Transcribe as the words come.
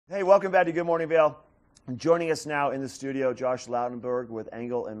Hey, welcome back to Good Morning Vail. Joining us now in the studio, Josh Lautenberg with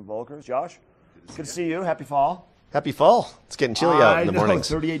Engel and Volkers. Josh, good to see you. Happy fall. Happy fall. It's getting chilly out in the mornings.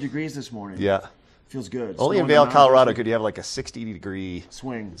 38 degrees this morning. Yeah. Feels good. Only in Vail, Colorado could you have like a 60-degree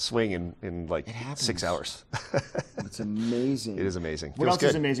swing in like 6 hours. It's amazing. It is amazing. What else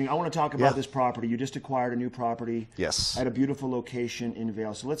is amazing? I want to talk about this property. You just acquired a new property. Yes. At a beautiful location in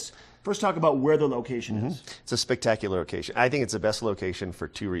Vail. So let's first talk about where the location is. It's a spectacular location. I think it's the best location for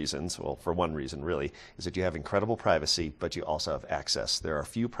two reasons. Well, for one reason, really, is that you have incredible privacy, but you also have access. There are a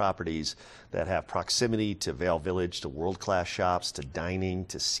few properties that have proximity to Vail Village, to world-class shops, to dining,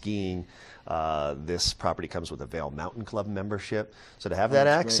 to skiing. This property comes with a Vail Mountain Club membership. So to have that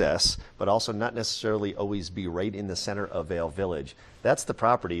access, but also not necessarily always be right in the center of Vail Village. That's the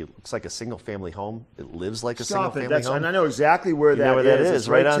property. It looks like a single-family home. It lives like a single-family home. And I know exactly where that is. It's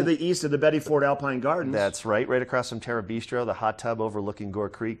right to the east of the Betty Ford Alpine Gardens. That's right across from Terra Bistro, the hot tub overlooking Gore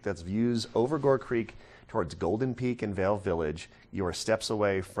Creek. That's views over Gore Creek towards Golden Peak and Vail Village. You are steps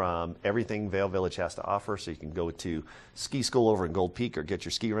away from everything Vail Village has to offer, so you can go to ski school over in Gold Peak or get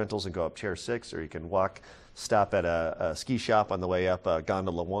your ski rentals and go up Chair 6, or you can stop at a ski shop on the way up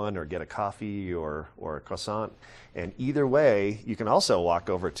Gondola 1 or get a coffee or a croissant. And either way, you can also walk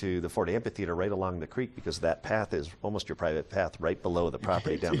over to the Ford Amphitheater right along the creek, because that path is almost your private path right below the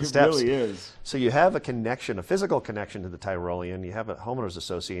property down the steps. It really is. So you have a connection, a physical connection to the Tyrolean. You have a homeowners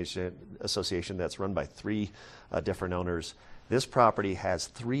association that's run by 3 different owners. This property has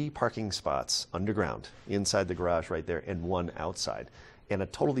 3 parking spots underground inside the garage right there and 1 outside, and a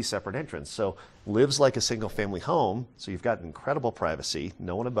totally separate entrance. So lives like a single family home. So you've got incredible privacy,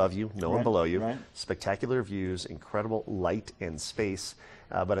 no one above you, no one below you, spectacular views, incredible light and space.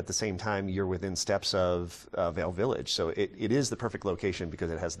 But at the same time, you're within steps of Vail Village. So it is the perfect location because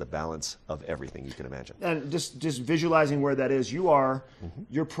it has the balance of everything you can imagine. And just visualizing where that is, you're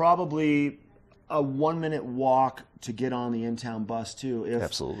probably a 1-minute walk to get on the in-town bus too.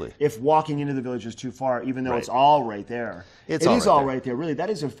 Absolutely. If walking into the village is too far, even though it's all right there. It is all right there. Really, that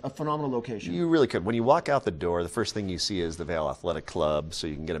is a phenomenal location. You really could. When you walk out the door, the first thing you see is the Vail Athletic Club, so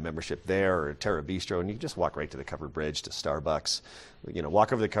you can get a membership there, or Terra Bistro, and you can just walk right to the covered bridge, to Starbucks. You know,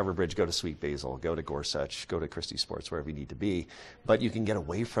 walk over the covered bridge, go to Sweet Basil, go to Gorsuch, go to Christie Sports, wherever you need to be. But you can get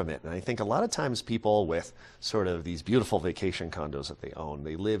away from it. And I think a lot of times people with sort of these beautiful vacation condos that they own,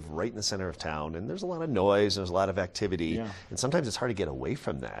 they live right in the center of town, and there's a lot of noise, there's a lot of activity, and sometimes it's hard to get away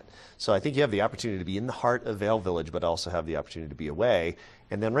from that. So I think you have the opportunity to be in the heart of Vail Village, but also have the opportunity to be away.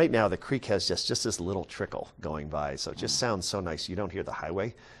 And then right now, the creek has just this little trickle going by, so it just sounds so nice. You don't hear the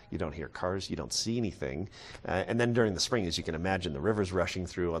highway, you don't hear cars, you don't see anything. And then during the spring, as you can imagine, the river's rushing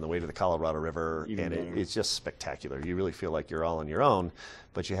through on the way to the Colorado River, and it's just spectacular. You really feel like you're all on your own,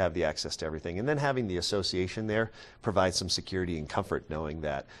 but you have the access to everything. And then having the association there provides some security and comfort, knowing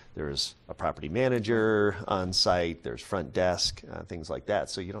that there's a property manager on site, there's front desk, things like that.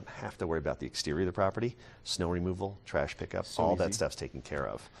 So you don't have to worry about the exterior of the property, snow removal, trash pickup, all that stuff's taken care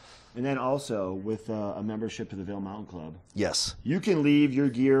of. And then also with a membership to the Vail Mountain Club. Yes. You can leave your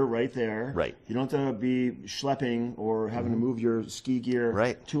gear right there. Right. You don't have to be schlepping or having to move your ski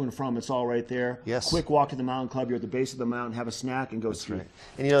gear to and from. It's all right there. Yes. Quick walk to the mountain club. You're at the base of the mountain, have a snack, and go ski. Right.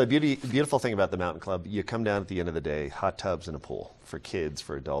 And you know, the beautiful thing about the mountain club, you come down at the end of the day, hot tubs and a pool for kids,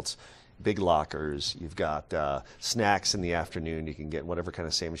 for adults. Big lockers. You've got snacks in the afternoon. You can get whatever kind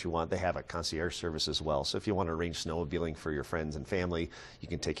of sandwich you want. They have a concierge service as well. So if you want to arrange snowmobiling for your friends and family, you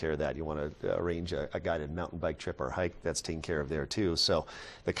can take care of that. You want to arrange a guided mountain bike trip or hike, that's taken care of there too. So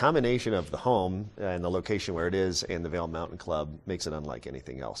the combination of the home and the location where it is and the Vail Mountain Club makes it unlike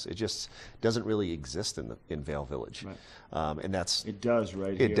anything else. It just doesn't really exist in Vail Village. And that's... It does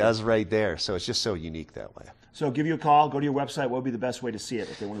right here. It does right there. So it's just so unique that way. So give you a call, go to your website. What would be the best way to see it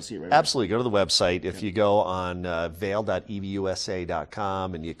if they want to see it right away? Absolutely. Go to the website. If you go on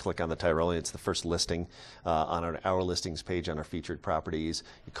vail.evusa.com and you click on the Tyrolean, it's the first listing on our listings page on our featured properties.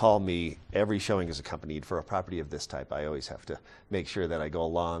 You call me. Every showing is accompanied. For a property of this type, I always have to make sure that I go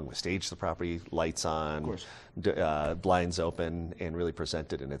along, we stage the property, lights on, blinds open, and really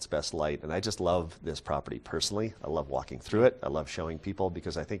present it in its best light. And I just love this property personally. I love walking through it. I love showing people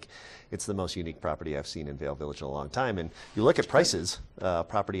because I think it's the most unique property I've seen in Vail Village in a long time. And you look at prices,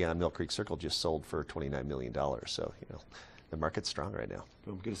 property on Mill Creek Circle just sold for $29 million. So, you know, the market's strong right now.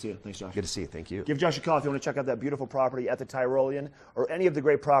 Boom. Good to see you. Thanks, Josh. Good to see you. Thank you. Give Josh a call if you want to check out that beautiful property at the Tyrolean or any of the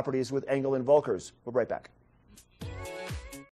great properties with Engel and Volkers. We'll be right back.